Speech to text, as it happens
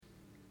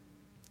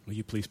Will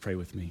you please pray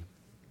with me?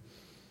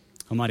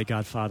 Almighty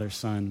God, Father,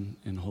 Son,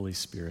 and Holy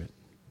Spirit,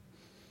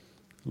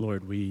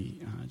 Lord, we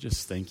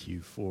just thank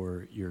you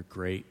for your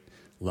great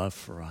love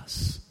for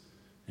us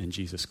in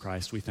Jesus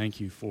Christ. We thank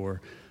you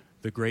for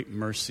the great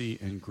mercy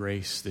and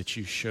grace that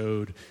you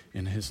showed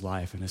in his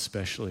life, and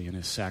especially in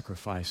his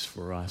sacrifice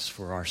for us,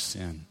 for our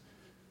sin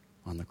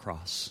on the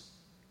cross.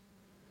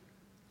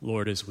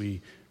 Lord, as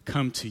we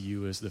come to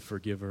you as the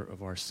forgiver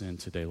of our sin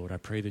today, Lord, I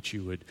pray that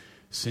you would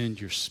send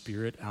your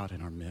Spirit out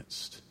in our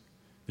midst,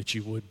 that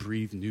you would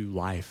breathe new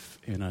life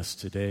in us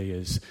today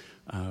as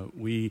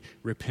we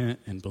repent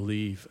and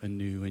believe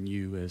anew in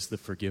you as the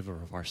forgiver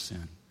of our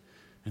sin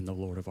and the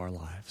Lord of our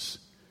lives.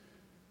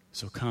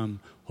 So come,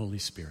 Holy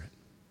Spirit,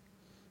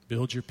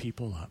 build your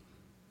people up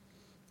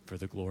for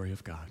the glory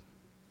of God.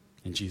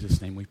 In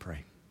Jesus' name we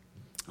pray.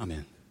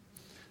 Amen.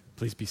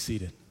 Please be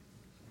seated.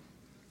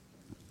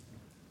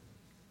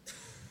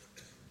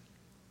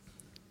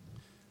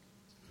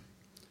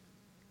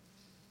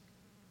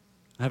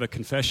 I have a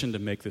confession to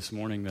make this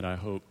morning that I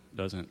hope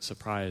doesn't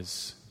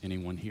surprise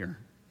anyone here.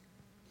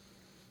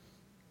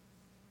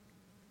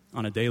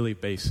 On a daily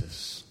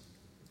basis,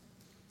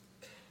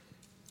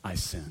 I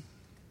sin.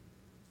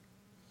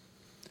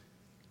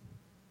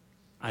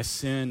 I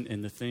sin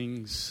in the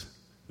things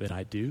that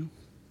I do,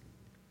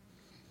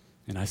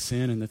 and I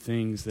sin in the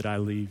things that I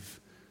leave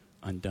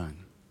undone.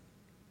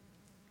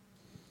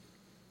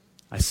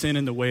 I sin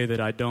in the way that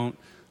I don't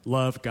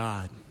love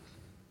God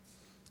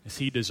as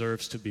he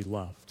deserves to be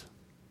loved.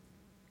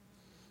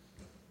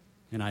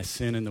 And I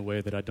sin in the way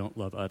that I don't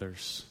love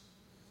others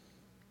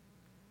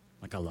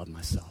like I love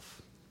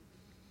myself.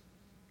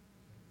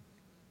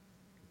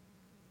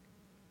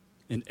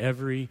 In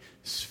every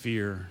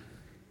sphere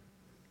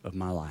of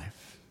my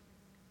life,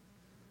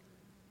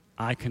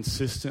 I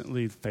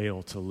consistently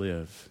fail to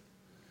live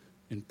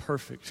in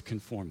perfect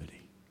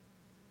conformity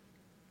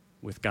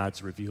with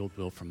God's revealed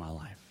will for my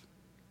life.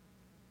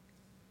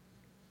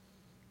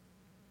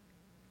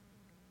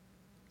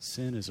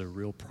 Sin is a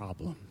real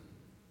problem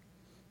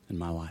in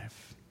my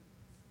life.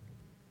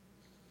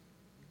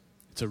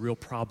 It's a real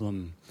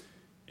problem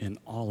in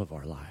all of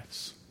our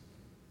lives.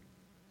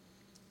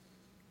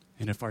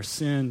 And if our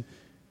sin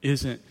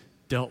isn't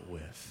dealt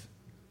with,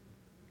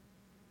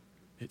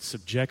 it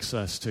subjects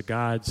us to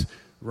God's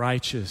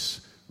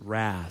righteous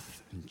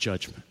wrath and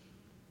judgment.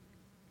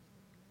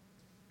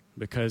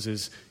 Because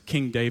as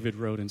King David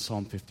wrote in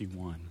Psalm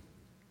 51,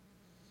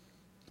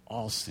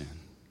 all sin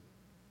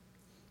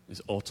is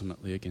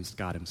ultimately against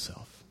God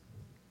himself.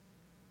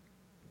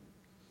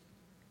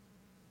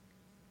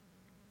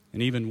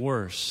 And even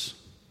worse,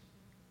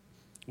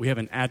 we have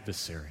an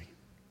adversary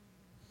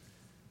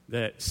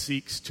that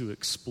seeks to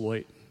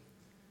exploit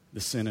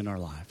the sin in our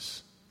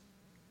lives.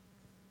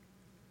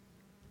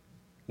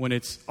 When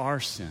it's our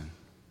sin,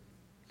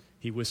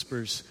 he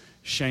whispers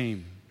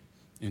shame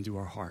into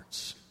our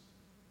hearts.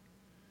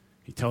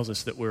 He tells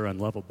us that we're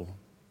unlovable.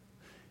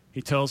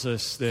 He tells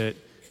us that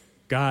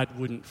God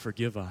wouldn't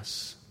forgive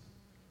us,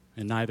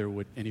 and neither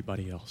would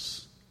anybody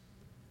else,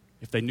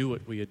 if they knew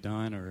what we had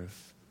done or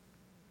if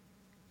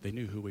they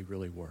knew who we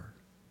really were.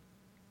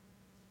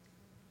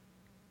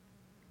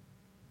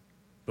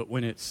 But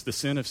when it's the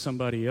sin of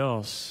somebody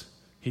else,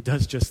 he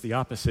does just the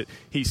opposite.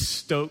 He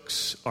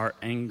stokes our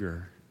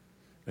anger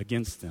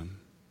against them.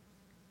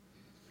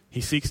 He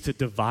seeks to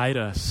divide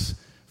us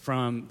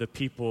from the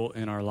people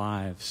in our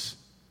lives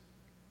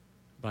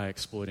by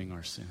exploiting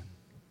our sin.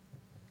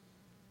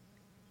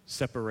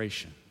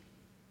 Separation,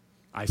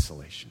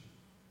 isolation.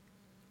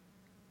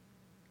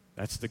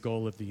 That's the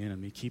goal of the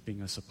enemy,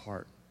 keeping us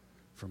apart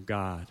from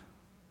God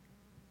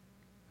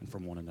and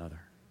from one another.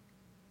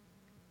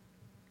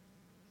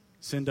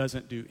 Sin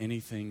doesn't do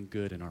anything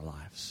good in our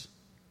lives.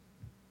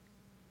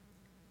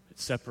 It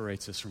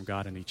separates us from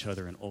God and each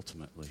other, and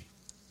ultimately,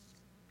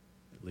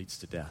 it leads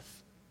to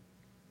death.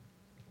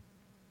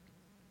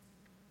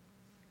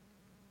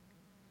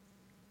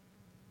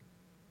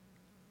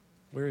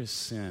 Where is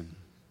sin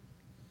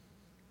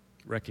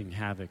wreaking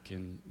havoc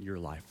in your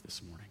life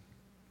this morning?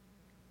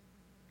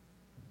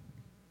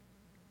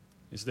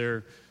 Is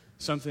there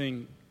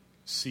something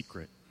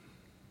secret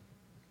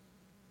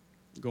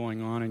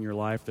going on in your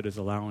life that is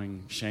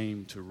allowing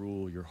shame to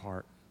rule your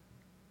heart?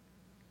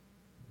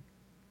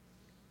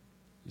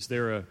 Is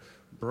there a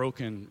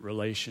broken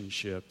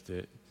relationship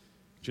that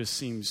just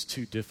seems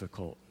too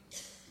difficult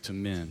to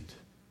mend?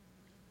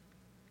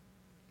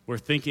 Where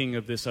thinking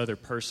of this other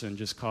person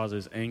just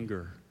causes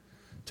anger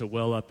to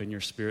well up in your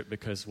spirit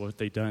because what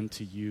they've done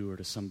to you or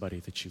to somebody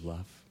that you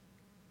love?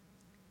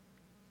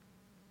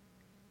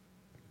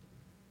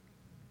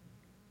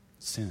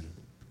 Sin.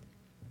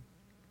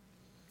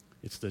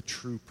 It's the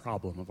true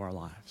problem of our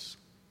lives.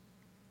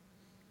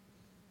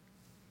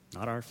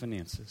 Not our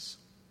finances.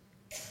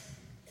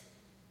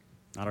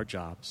 Not our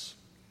jobs.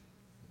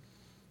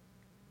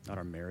 Not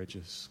our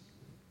marriages.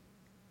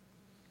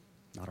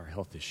 Not our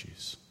health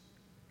issues.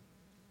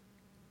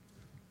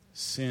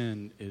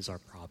 Sin is our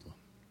problem.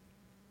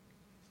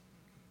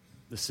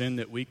 The sin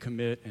that we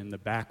commit and the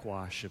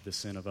backwash of the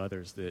sin of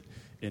others that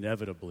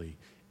inevitably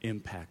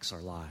impacts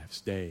our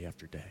lives day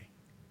after day.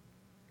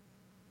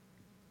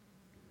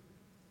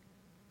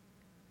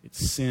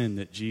 It's sin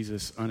that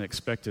Jesus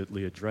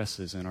unexpectedly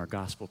addresses in our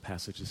gospel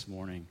passage this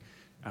morning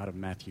out of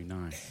Matthew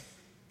 9.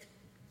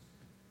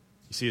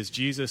 You see, as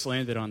Jesus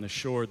landed on the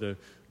shore, the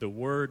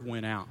word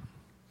went out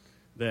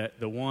that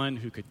the one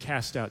who could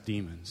cast out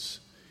demons,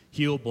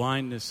 heal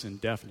blindness and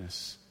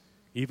deafness,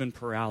 even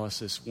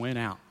paralysis, went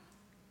out.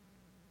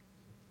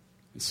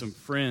 And some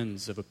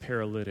friends of a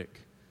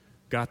paralytic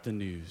got the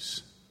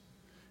news,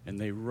 and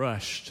they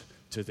rushed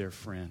to their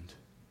friend.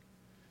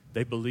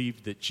 They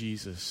believed that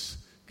Jesus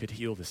could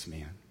heal this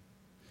man.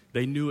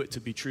 They knew it to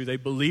be true. They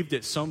believed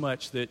it so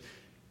much that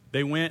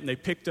they went and they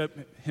picked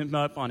him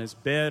up on his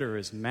bed or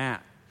his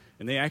mat,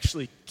 and they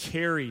actually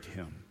carried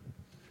him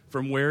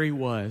from where he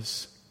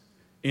was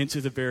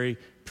into the very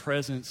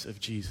presence of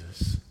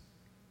Jesus.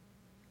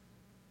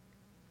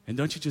 And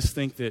don't you just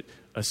think that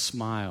a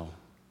smile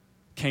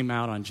came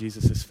out on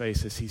Jesus'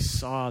 face as he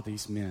saw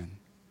these men?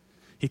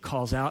 He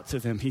calls out to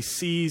them. He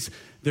sees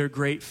their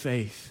great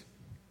faith.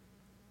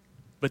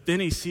 But then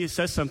he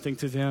says something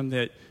to them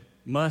that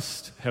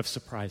must have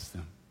surprised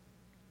them.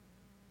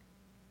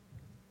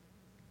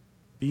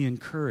 Be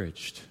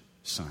encouraged,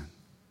 son.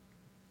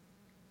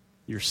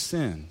 Your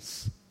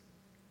sins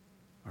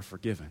are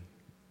forgiven.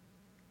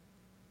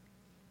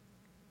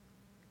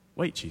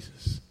 Wait,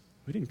 Jesus,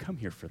 we didn't come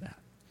here for that.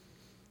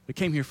 We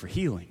came here for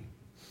healing.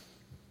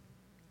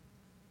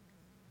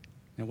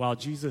 And while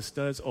Jesus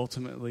does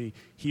ultimately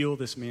heal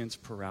this man's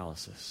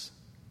paralysis,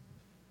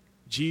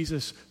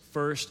 Jesus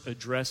first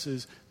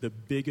addresses the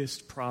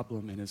biggest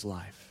problem in his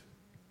life.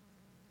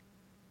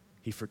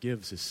 He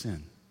forgives his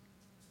sin.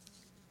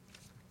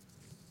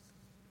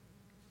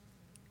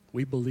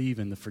 We believe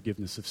in the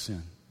forgiveness of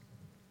sin.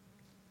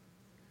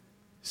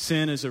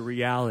 Sin is a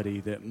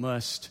reality that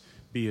must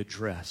be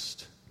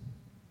addressed.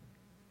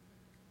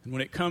 And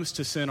when it comes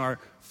to sin, our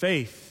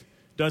faith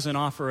doesn't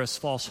offer us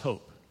false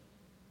hope.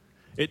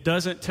 It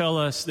doesn't tell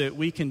us that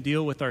we can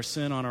deal with our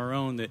sin on our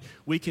own, that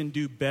we can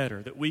do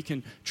better, that we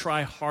can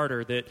try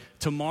harder, that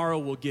tomorrow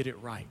we'll get it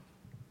right.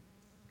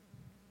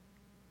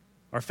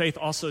 Our faith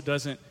also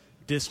doesn't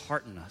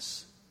dishearten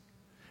us.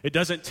 It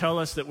doesn't tell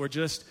us that we're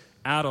just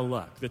out of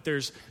luck, that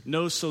there's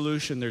no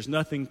solution, there's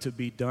nothing to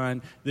be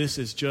done. This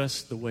is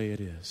just the way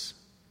it is.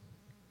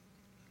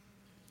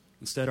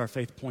 Instead, our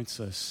faith points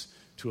us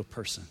to a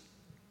person.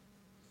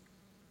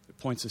 It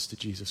points us to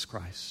Jesus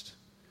Christ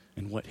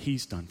and what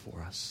he's done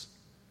for us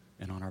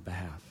and on our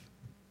behalf.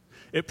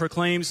 It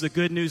proclaims the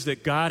good news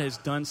that God has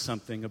done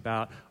something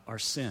about our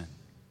sin.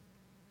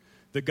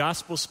 The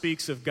gospel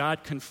speaks of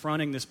God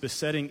confronting this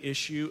besetting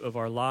issue of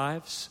our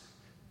lives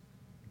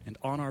and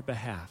on our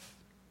behalf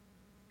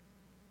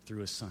through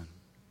his Son.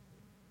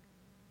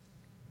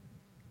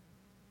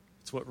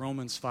 It's what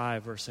Romans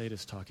 5, verse 8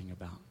 is talking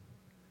about.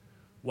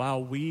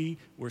 While we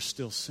were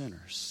still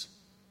sinners,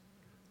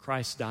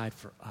 Christ died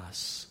for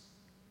us.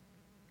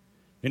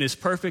 In his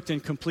perfect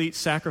and complete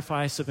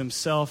sacrifice of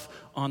himself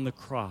on the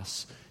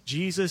cross,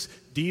 Jesus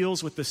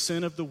deals with the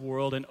sin of the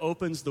world and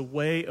opens the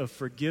way of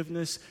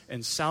forgiveness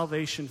and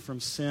salvation from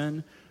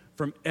sin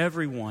from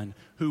everyone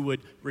who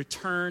would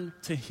return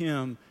to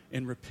him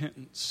in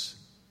repentance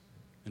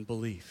and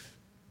belief.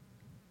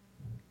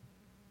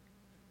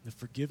 The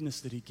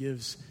forgiveness that he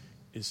gives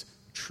is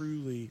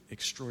truly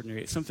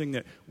extraordinary. It's something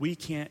that we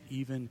can't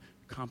even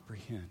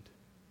comprehend.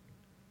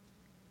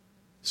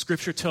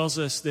 Scripture tells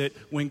us that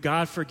when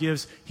God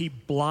forgives, he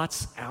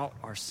blots out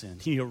our sin.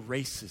 He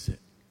erases it.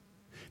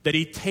 That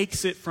he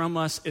takes it from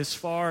us as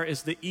far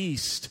as the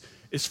east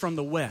is from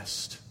the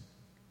west.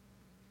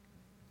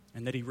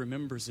 And that he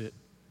remembers it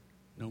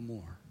no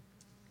more.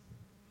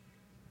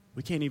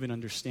 We can't even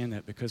understand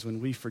that because when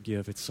we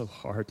forgive, it's so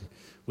hard.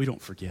 We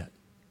don't forget.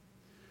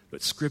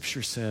 But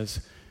Scripture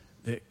says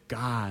that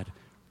God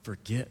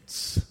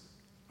forgets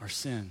our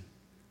sin.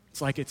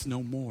 It's like it's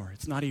no more.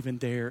 It's not even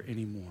there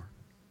anymore.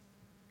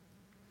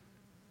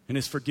 And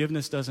his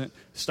forgiveness doesn't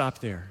stop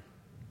there.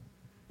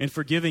 In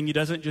forgiving, he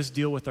doesn't just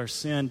deal with our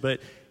sin,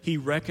 but he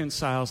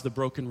reconciles the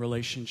broken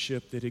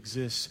relationship that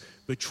exists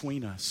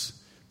between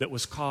us that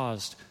was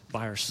caused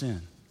by our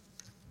sin.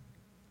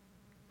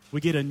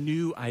 We get a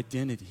new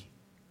identity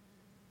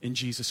in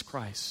Jesus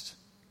Christ.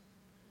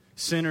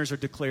 Sinners are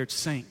declared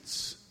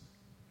saints.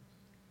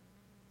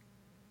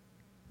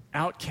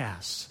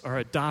 Outcasts are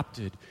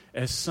adopted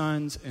as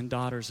sons and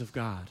daughters of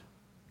God.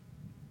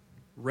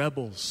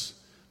 Rebels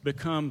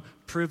become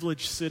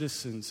privileged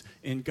citizens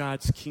in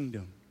God's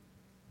kingdom.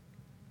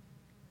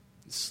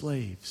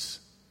 Slaves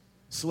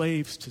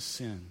to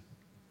sin,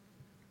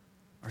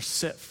 are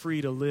set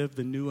free to live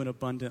the new and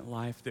abundant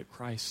life that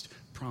Christ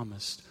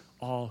promised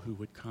all who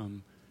would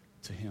come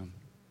to him.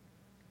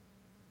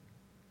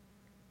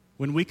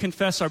 When we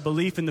confess our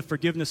belief in the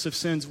forgiveness of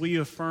sins, we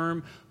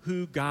affirm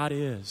who God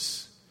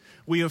is.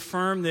 We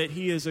affirm that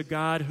he is a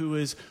God who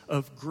is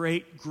of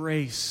great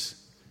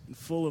grace and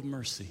full of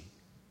mercy.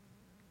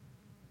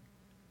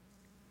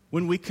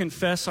 When we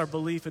confess our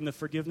belief in the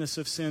forgiveness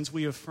of sins,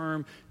 we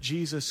affirm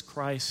Jesus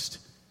Christ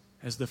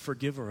as the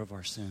forgiver of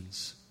our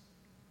sins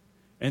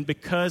And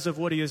because of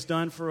what he has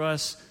done for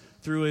us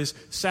through his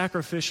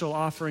sacrificial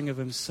offering of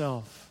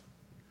himself,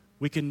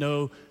 we can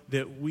know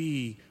that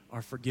we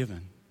are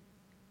forgiven.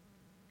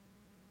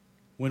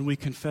 When we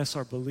confess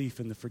our belief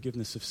in the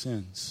forgiveness of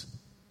sins,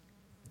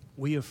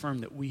 we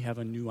affirm that we have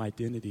a new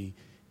identity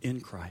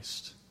in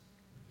Christ,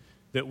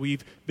 that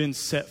we've been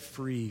set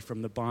free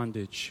from the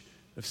bondage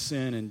of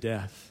sin and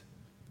death,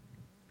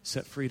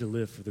 set free to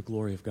live for the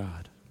glory of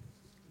God.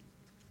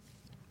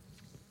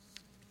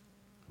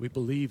 We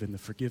believe in the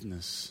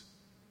forgiveness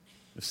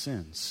of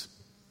sins.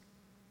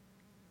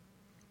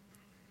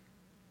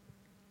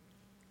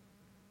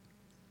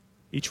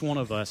 Each one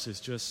of us is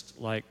just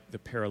like the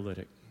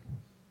paralytic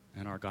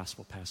in our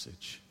gospel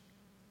passage.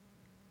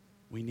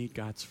 We need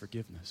God's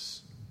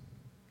forgiveness.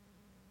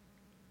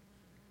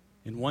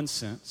 In one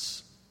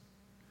sense,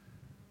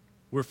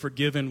 we're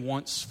forgiven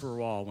once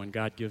for all when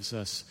God gives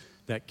us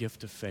that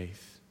gift of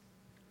faith.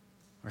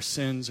 Our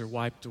sins are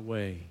wiped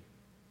away,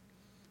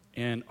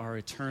 and our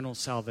eternal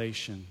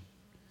salvation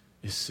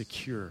is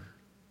secure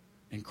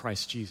in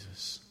Christ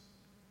Jesus.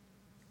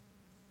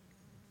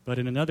 But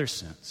in another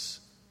sense,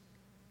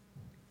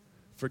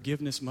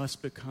 forgiveness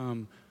must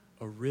become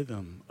a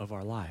rhythm of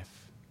our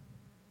life.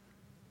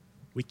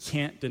 We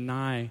can't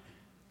deny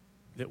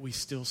that we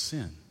still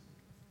sin.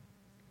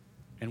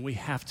 And we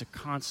have to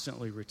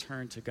constantly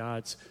return to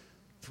God's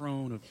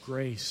throne of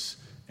grace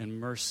and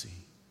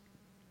mercy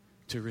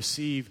to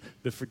receive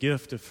the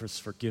gift of his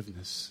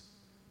forgiveness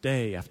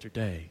day after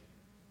day.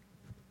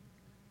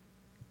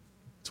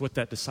 It's what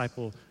that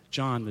disciple,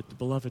 John, the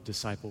beloved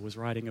disciple, was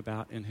writing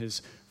about in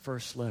his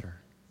first letter.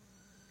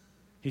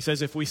 He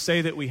says, if we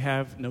say that we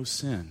have no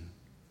sin,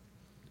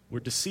 we're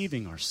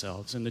deceiving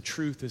ourselves and the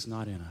truth is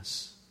not in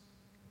us.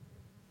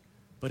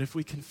 But if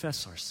we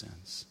confess our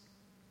sins,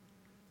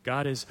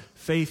 God is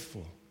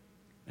faithful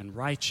and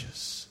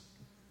righteous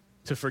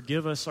to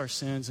forgive us our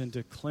sins and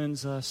to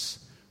cleanse us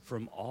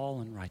from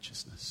all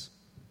unrighteousness.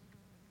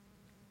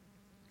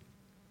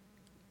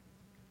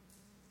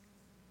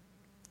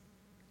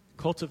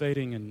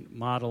 Cultivating and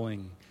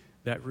modeling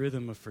that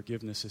rhythm of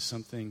forgiveness is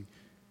something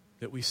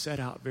that we set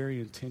out very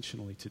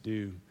intentionally to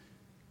do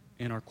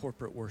in our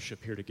corporate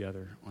worship here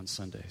together on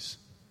Sundays.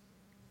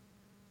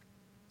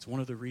 It's one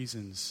of the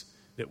reasons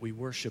that we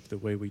worship the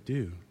way we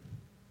do.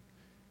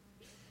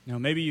 Now,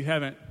 maybe you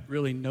haven't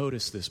really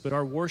noticed this, but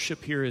our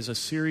worship here is a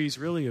series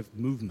really of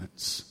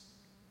movements.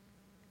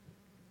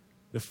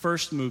 The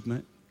first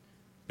movement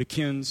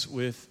begins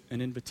with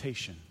an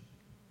invitation.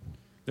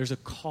 There's a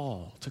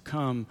call to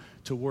come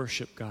to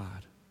worship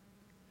God.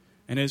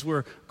 And as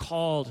we're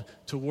called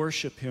to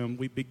worship him,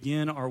 we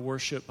begin our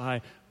worship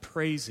by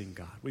praising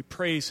God. We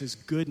praise his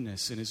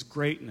goodness and his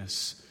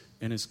greatness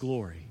and his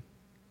glory.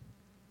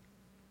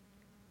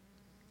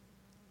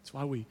 That's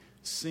why we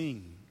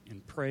sing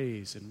and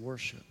praise and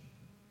worship.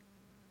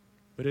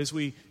 But as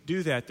we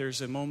do that,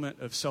 there's a moment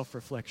of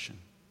self-reflection.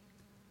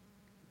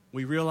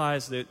 We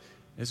realize that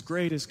as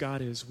great as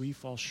God is, we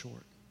fall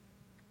short.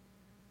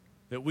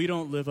 That we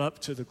don't live up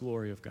to the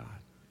glory of God.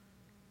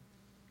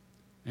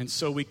 And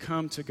so we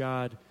come to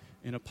God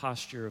in a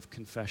posture of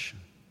confession.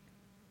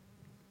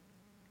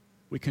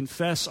 We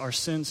confess our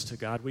sins to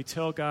God. We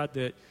tell God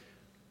that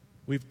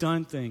we've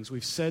done things,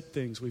 we've said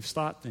things, we've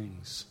thought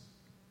things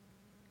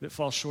that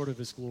fall short of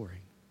his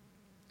glory.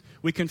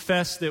 We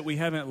confess that we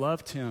haven't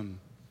loved him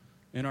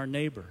and our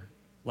neighbor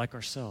like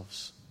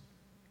ourselves.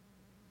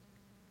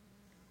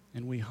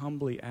 And we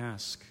humbly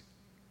ask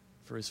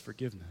for his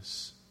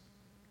forgiveness.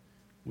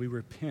 We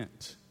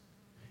repent.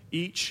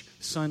 Each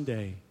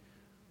Sunday,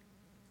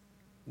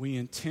 we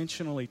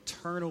intentionally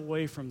turn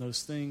away from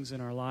those things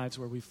in our lives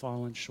where we've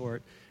fallen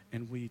short,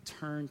 and we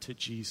turn to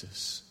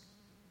Jesus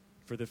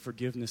for the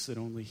forgiveness that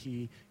only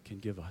he can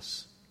give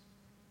us.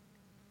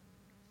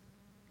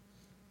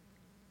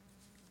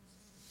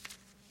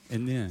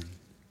 And then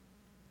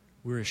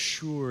we're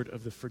assured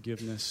of the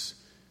forgiveness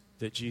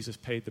that Jesus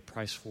paid the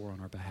price for on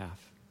our behalf.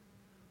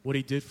 What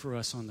he did for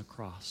us on the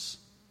cross.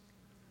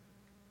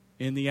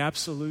 In the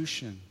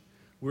absolution,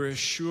 we're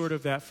assured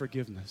of that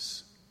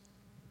forgiveness.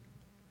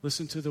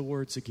 Listen to the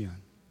words again.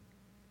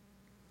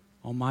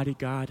 Almighty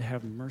God,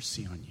 have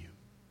mercy on you.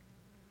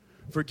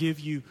 Forgive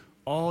you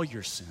all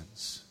your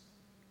sins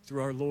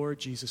through our Lord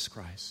Jesus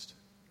Christ.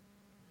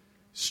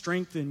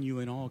 Strengthen you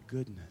in all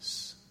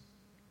goodness.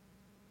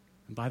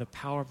 And by the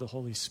power of the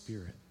Holy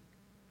Spirit,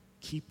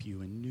 keep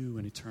you in new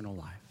and eternal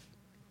life.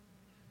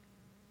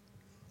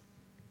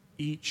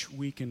 Each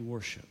week in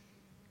worship,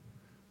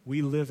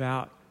 we live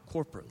out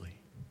corporately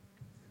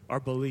our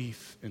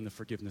belief in the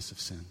forgiveness of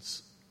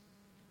sins.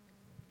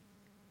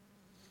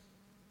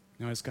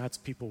 Now, as God's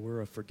people,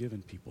 we're a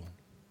forgiven people.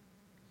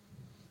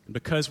 And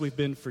because we've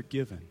been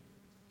forgiven,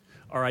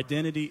 our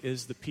identity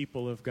as the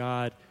people of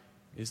God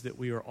is that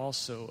we are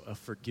also a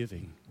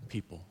forgiving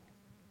people.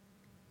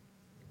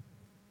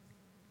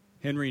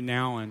 Henry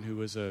Nouwen, who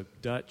was a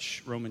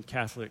Dutch Roman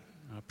Catholic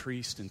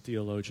priest and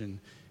theologian,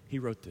 he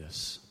wrote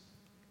this: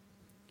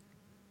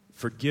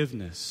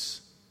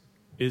 forgiveness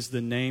is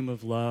the name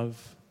of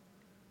love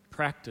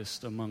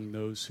practiced among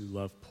those who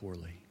love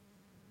poorly.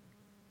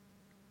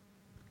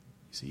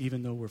 See,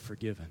 even though we're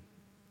forgiven,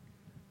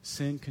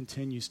 sin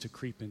continues to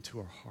creep into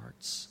our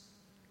hearts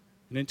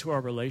and into our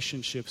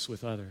relationships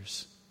with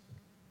others,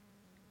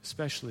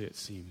 especially, it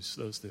seems,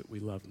 those that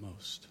we love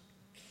most.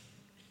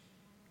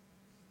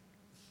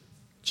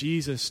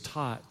 Jesus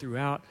taught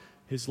throughout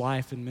his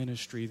life and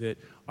ministry that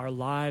our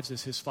lives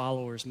as his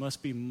followers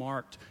must be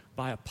marked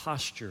by a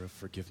posture of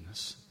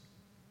forgiveness.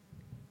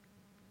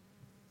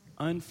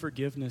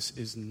 Unforgiveness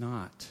is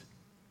not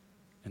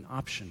an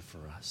option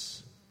for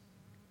us.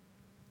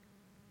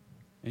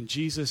 And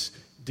Jesus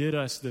did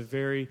us the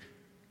very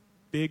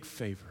big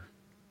favor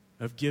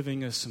of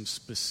giving us some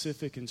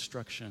specific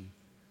instruction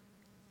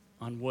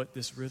on what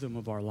this rhythm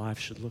of our life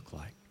should look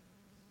like.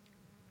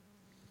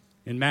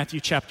 In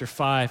Matthew chapter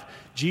 5,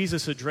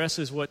 Jesus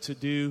addresses what to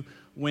do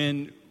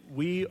when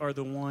we are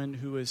the one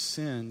who has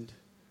sinned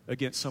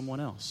against someone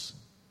else.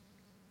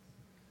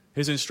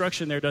 His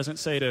instruction there doesn't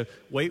say to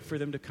wait for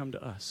them to come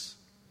to us.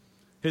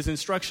 His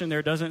instruction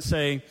there doesn't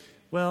say,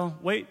 well,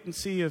 wait and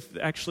see if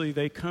actually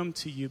they come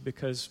to you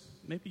because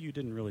maybe you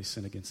didn't really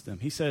sin against them.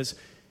 He says,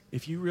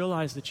 if you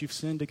realize that you've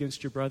sinned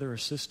against your brother or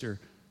sister,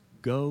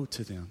 go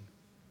to them.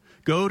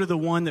 Go to the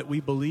one that we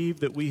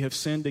believe that we have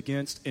sinned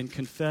against and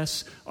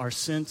confess our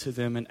sin to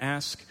them and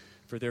ask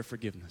for their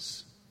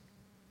forgiveness.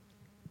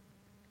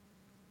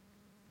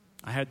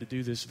 I had to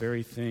do this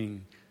very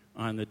thing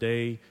on the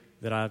day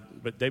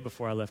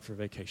before I left for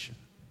vacation.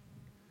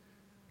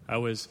 I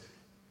was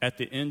at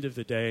the end of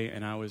the day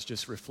and I was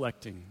just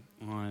reflecting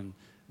on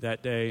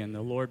that day, and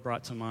the Lord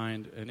brought to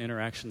mind an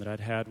interaction that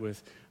I'd had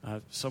with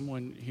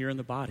someone here in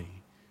the body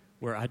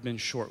where I'd been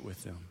short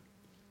with them,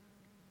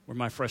 where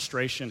my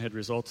frustration had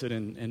resulted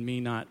in me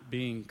not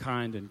being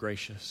kind and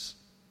gracious.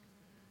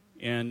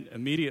 And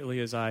immediately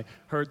as I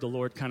heard the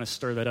Lord kind of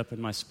stir that up in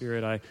my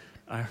spirit,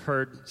 I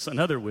heard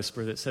another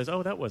whisper that says,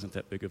 oh, that wasn't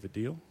that big of a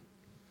deal.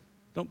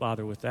 Don't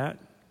bother with that.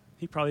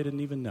 He probably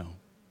didn't even know.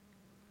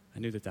 I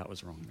knew that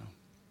was wrong,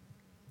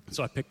 though.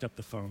 So I picked up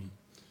the phone,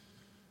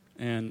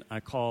 and I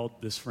called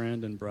this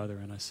friend and brother,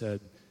 and I said,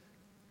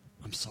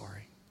 I'm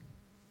sorry.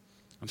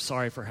 I'm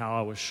sorry for how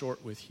I was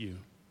short with you.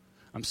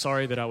 I'm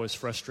sorry that I was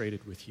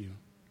frustrated with you.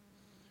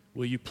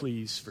 Will you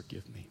please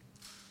forgive me?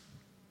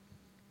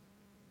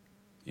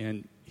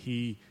 And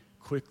he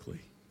quickly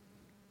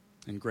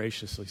and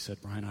graciously said,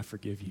 Brian, I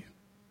forgive you.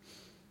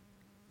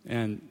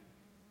 And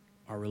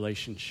our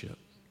relationship,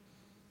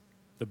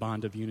 the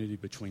bond of unity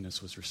between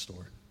us was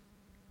restored.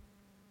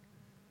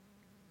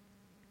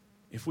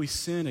 If we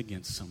sin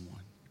against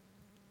someone,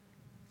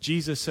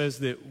 Jesus says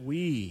that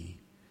we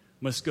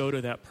must go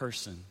to that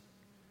person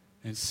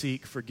and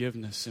seek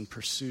forgiveness and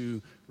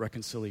pursue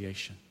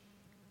reconciliation.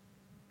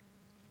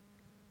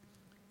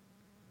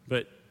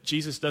 But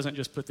Jesus doesn't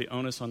just put the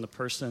onus on the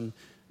person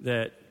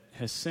that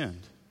has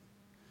sinned.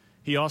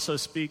 He also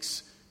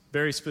speaks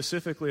very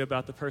specifically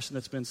about the person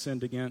that's been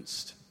sinned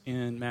against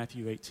in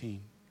Matthew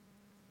 18.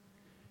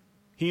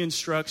 He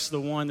instructs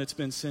the one that's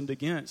been sinned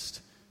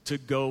against to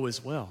go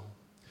as well.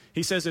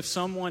 He says if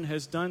someone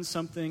has done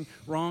something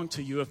wrong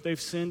to you, if they've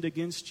sinned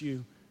against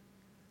you,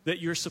 that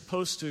you're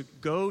supposed to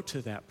go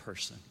to that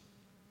person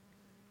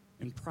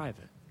in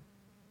private.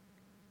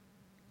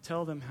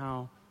 Tell them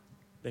how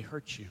they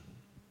hurt you.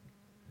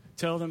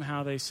 Tell them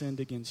how they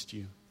sinned against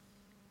you.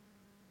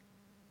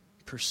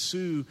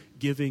 Pursue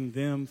giving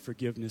them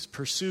forgiveness.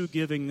 Pursue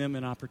giving them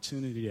an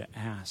opportunity to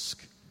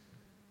ask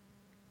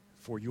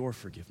for your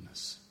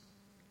forgiveness.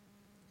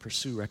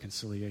 Pursue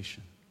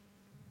reconciliation.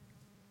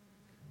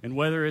 And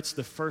whether it's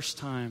the first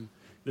time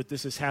that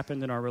this has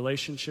happened in our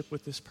relationship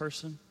with this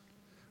person,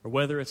 or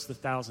whether it's the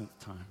 1,000th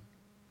time,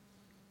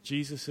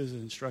 Jesus'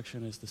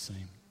 instruction is the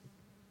same.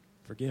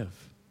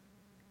 Forgive.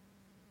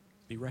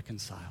 Be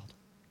reconciled.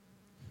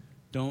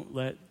 Don't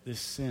let this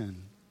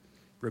sin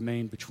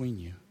remain between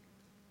you.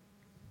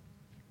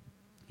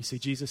 You see,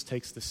 Jesus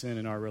takes the sin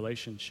in our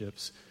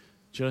relationships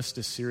just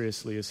as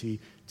seriously as he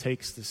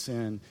takes the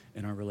sin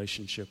in our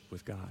relationship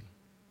with God.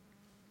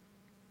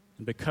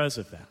 And because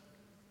of that,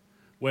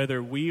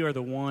 whether we are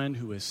the one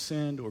who has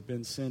sinned or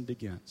been sinned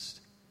against,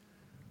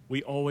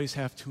 we always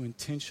have to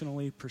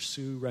intentionally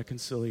pursue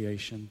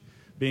reconciliation,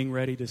 being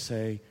ready to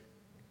say,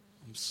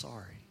 I'm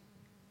sorry.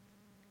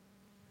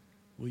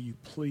 Will you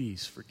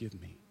please forgive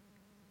me?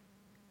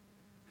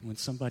 And when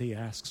somebody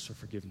asks for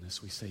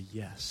forgiveness, we say,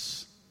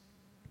 yes,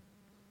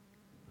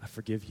 I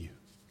forgive you.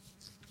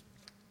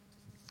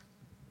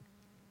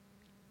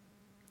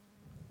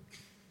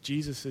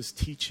 Jesus'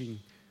 teaching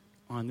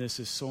on this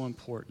is so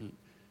important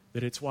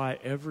that it's why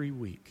every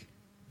week,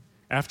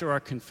 after our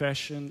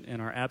confession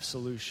and our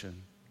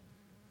absolution,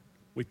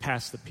 we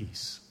pass the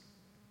peace,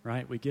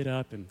 right? We get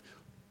up and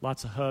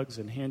lots of hugs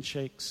and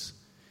handshakes,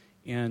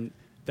 and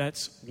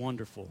that's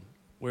wonderful,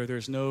 where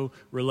there's no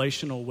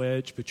relational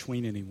wedge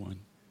between anyone.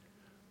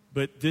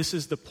 But this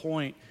is the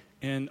point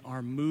in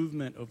our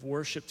movement of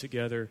worship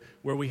together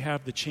where we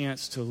have the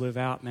chance to live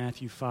out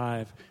Matthew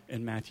 5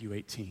 and Matthew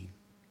 18.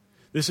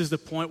 This is the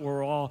point where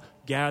we're all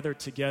gathered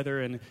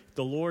together and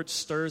the Lord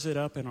stirs it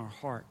up in our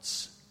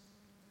hearts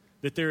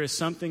that there is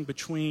something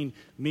between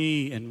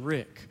me and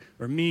Rick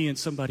or me and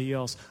somebody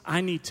else,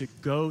 I need to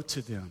go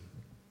to them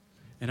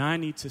and I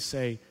need to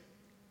say,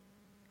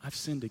 I've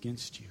sinned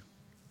against you.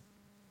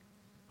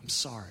 I'm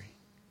sorry.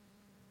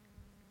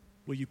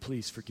 Will you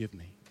please forgive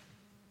me?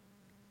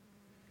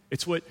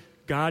 It's what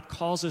God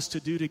calls us to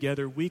do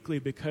together weekly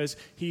because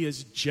He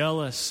is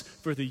jealous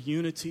for the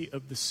unity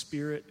of the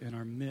Spirit in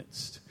our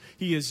midst.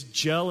 He is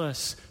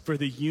jealous for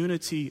the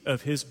unity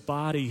of His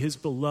body, His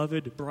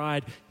beloved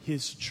bride,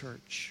 His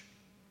church.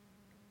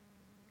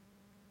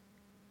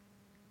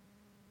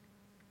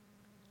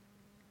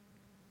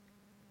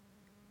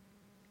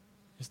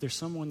 Is there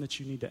someone that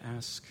you need to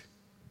ask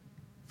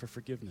for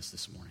forgiveness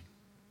this morning?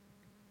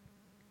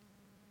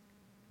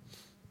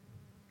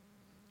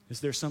 Is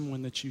there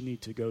someone that you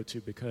need to go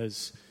to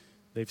because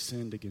they've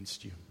sinned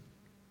against you?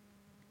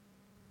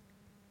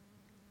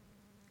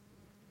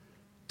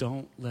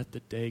 Don't let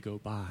the day go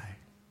by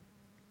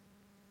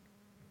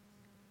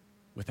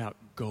without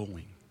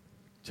going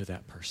to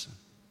that person.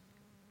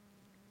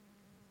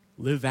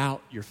 Live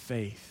out your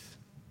faith.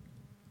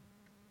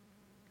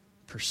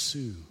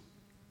 Pursue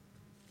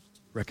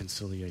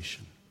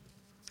reconciliation.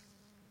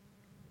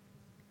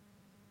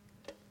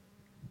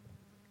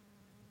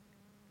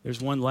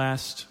 There's one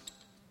last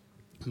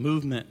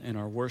movement in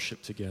our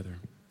worship together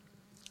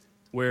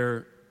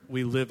where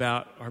we live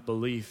out our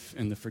belief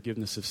in the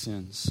forgiveness of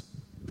sins.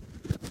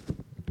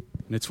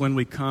 And it's when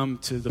we come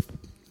to the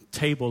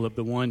table of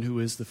the one who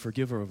is the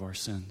forgiver of our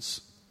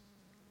sins.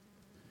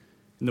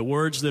 And the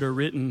words that are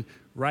written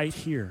right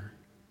here,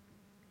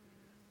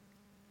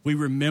 we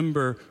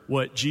remember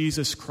what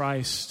Jesus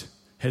Christ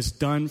has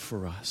done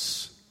for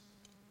us.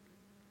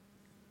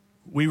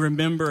 We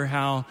remember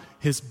how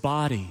His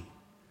body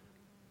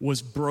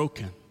was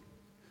broken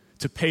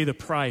to pay the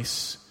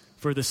price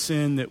for the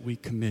sin that we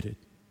committed.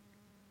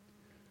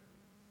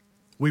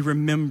 We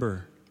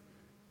remember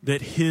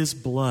that His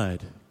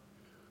blood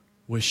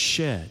was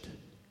shed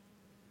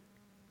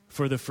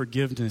for the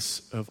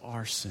forgiveness of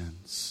our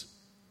sins.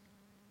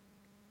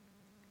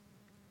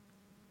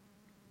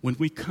 When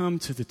we come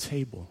to the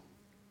table,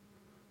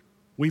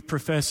 we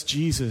profess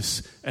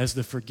Jesus as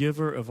the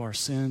forgiver of our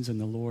sins and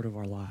the Lord of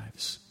our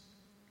lives.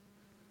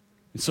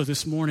 And so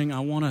this morning, I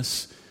want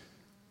us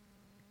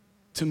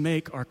to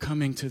make our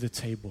coming to the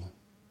table,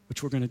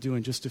 which we're going to do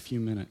in just a few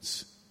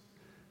minutes,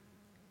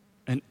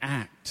 an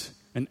act,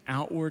 an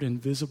outward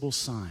and visible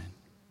sign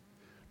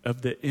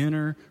of the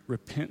inner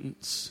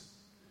repentance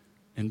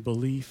and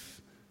belief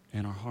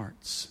in our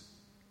hearts.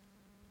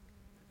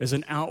 As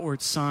an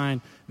outward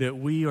sign that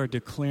we are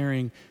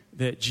declaring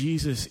that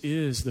Jesus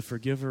is the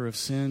forgiver of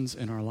sins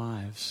in our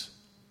lives.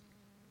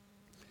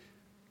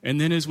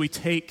 And then as we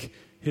take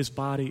His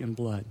body and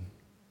blood,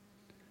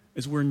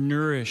 as we're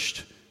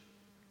nourished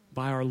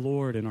by our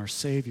Lord and our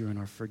Savior and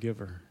our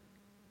forgiver,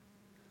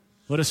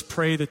 let us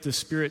pray that the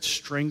Spirit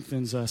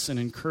strengthens us and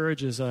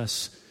encourages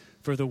us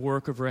for the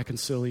work of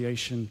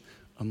reconciliation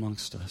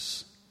amongst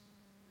us.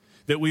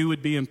 That we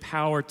would be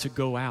empowered to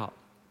go out,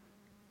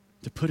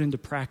 to put into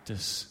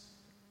practice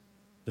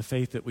the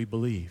faith that we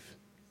believe.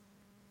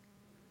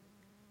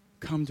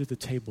 Come to the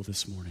table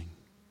this morning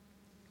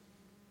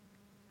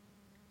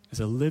as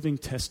a living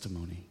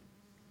testimony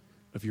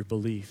of your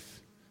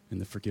belief in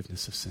the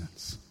forgiveness of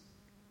sins.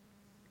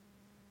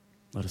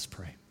 Let us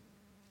pray.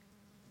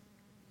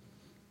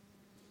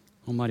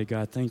 Almighty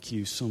God, thank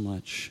you so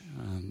much,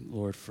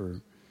 Lord,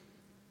 for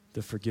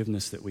the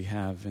forgiveness that we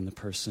have in the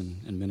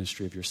person and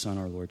ministry of your Son,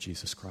 our Lord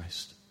Jesus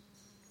Christ.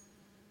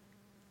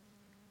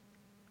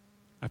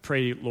 I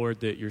pray, Lord,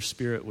 that your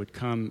Spirit would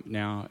come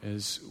now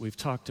as we've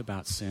talked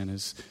about sin,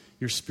 as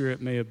your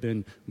Spirit may have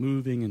been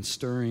moving and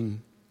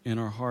stirring in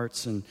our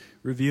hearts and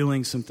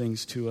revealing some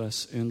things to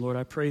us. And Lord,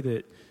 I pray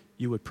that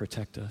you would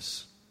protect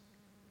us.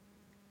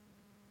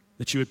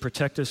 That you would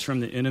protect us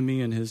from the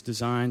enemy and his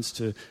designs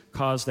to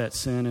cause that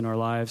sin in our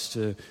lives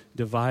to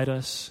divide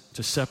us,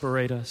 to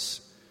separate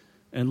us.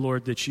 And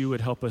Lord, that you would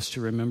help us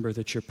to remember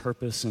that your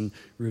purpose in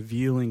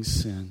revealing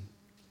sin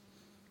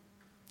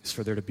is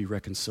for there to be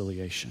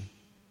reconciliation.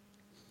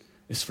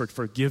 It's for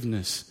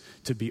forgiveness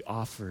to be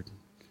offered,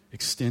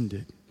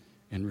 extended,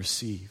 and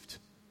received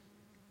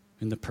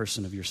in the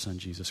person of your Son,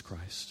 Jesus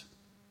Christ.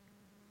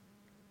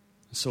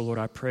 And so, Lord,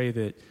 I pray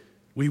that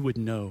we would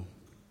know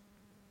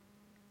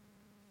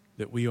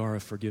that we are a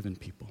forgiven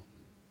people.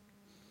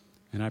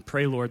 And I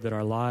pray, Lord, that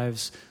our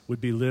lives would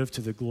be lived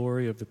to the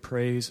glory of the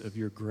praise of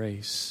your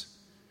grace,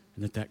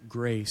 and that that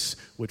grace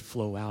would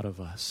flow out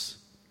of us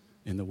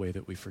in the way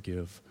that we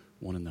forgive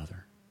one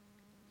another.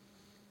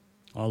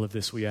 All of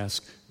this we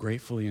ask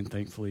gratefully and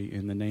thankfully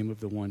in the name of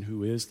the one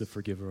who is the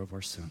forgiver of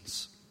our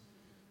sins,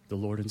 the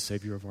Lord and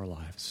Savior of our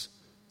lives,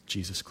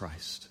 Jesus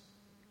Christ.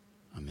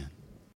 Amen.